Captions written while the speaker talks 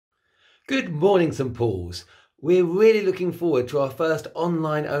Good morning, St Paul's. We're really looking forward to our first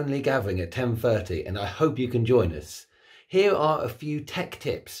online-only gathering at 10:30 and I hope you can join us. Here are a few tech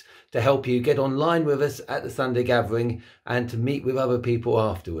tips to help you get online with us at the Sunday gathering and to meet with other people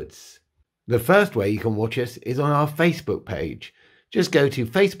afterwards. The first way you can watch us is on our Facebook page. Just go to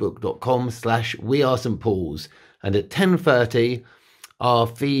facebook.com/weareStPauls and at 10:30 our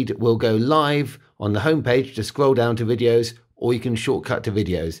feed will go live on the homepage. Just scroll down to videos or you can shortcut to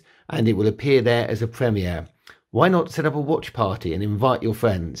videos and it will appear there as a premiere. Why not set up a watch party and invite your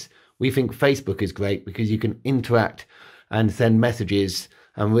friends? We think Facebook is great because you can interact and send messages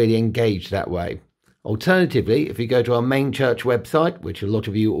and really engage that way. Alternatively, if you go to our main church website, which a lot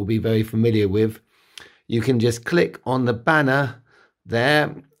of you will be very familiar with, you can just click on the banner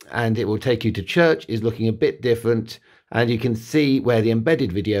there and it will take you to church. It's looking a bit different and you can see where the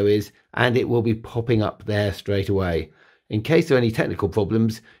embedded video is and it will be popping up there straight away. In case there are any technical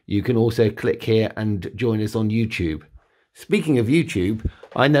problems, you can also click here and join us on YouTube. Speaking of YouTube,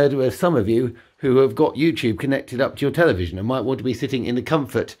 I know there are some of you who have got YouTube connected up to your television and might want to be sitting in the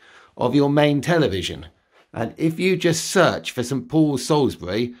comfort of your main television. And if you just search for St Paul's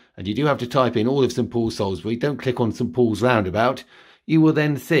Salisbury, and you do have to type in all of St Paul's Salisbury, don't click on St Paul's Roundabout, you will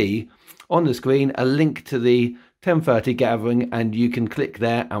then see on the screen a link to the 10:30 gathering and you can click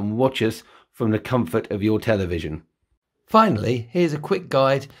there and watch us from the comfort of your television. Finally, here's a quick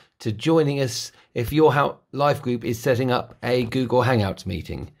guide to joining us if your life group is setting up a Google Hangouts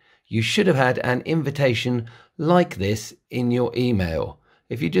meeting. You should have had an invitation like this in your email.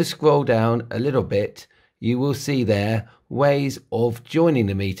 If you just scroll down a little bit, you will see there ways of joining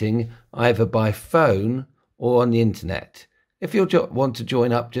the meeting either by phone or on the internet. If you want to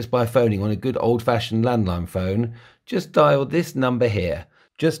join up just by phoning on a good old-fashioned landline phone, just dial this number here.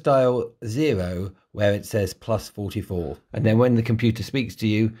 Just dial 0 where it says +44. And then when the computer speaks to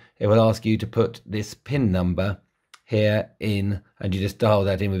you, it will ask you to put this PIN number here in and you just dial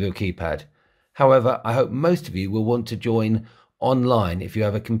that in with your keypad. However, I hope most of you will want to join online if you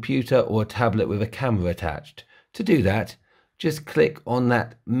have a computer or a tablet with a camera attached. To do that, just click on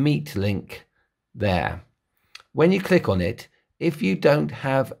that Meet link there. When you click on it, if you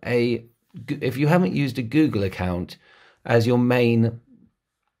haven't used a Google account as your main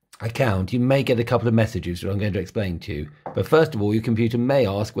account, you may get a couple of messages that I'm going to explain to you. But first of all, your computer may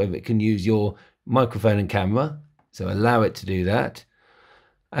ask whether it can use your microphone and camera, so allow it to do that.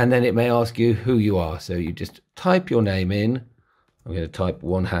 And then it may ask you who you are, so you just type your name in. I'm going to type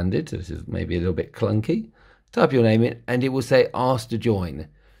one-handed, so this is maybe a little bit clunky. Type your name in and it will say ask to join.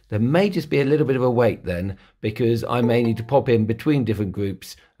 There may just be a little bit of a wait then because I may need to pop in between different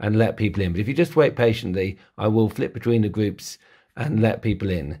groups and let people in. But if you just wait patiently, I will flip between the groups and let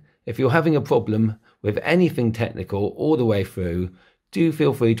people in. If you're having a problem with anything technical all the way through, do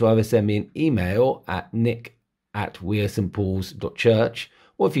feel free to either send me an email at nick@wearestpauls.church,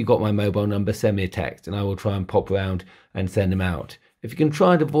 or if you've got my mobile number, send me a text and I will try and pop around and send them out. If you can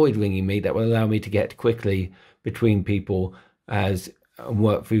try and avoid ringing me, that will allow me to get quickly between people and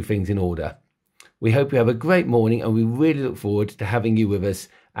work through things in order. We hope you have a great morning and we really look forward to having you with us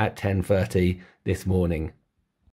at 10:30 this morning.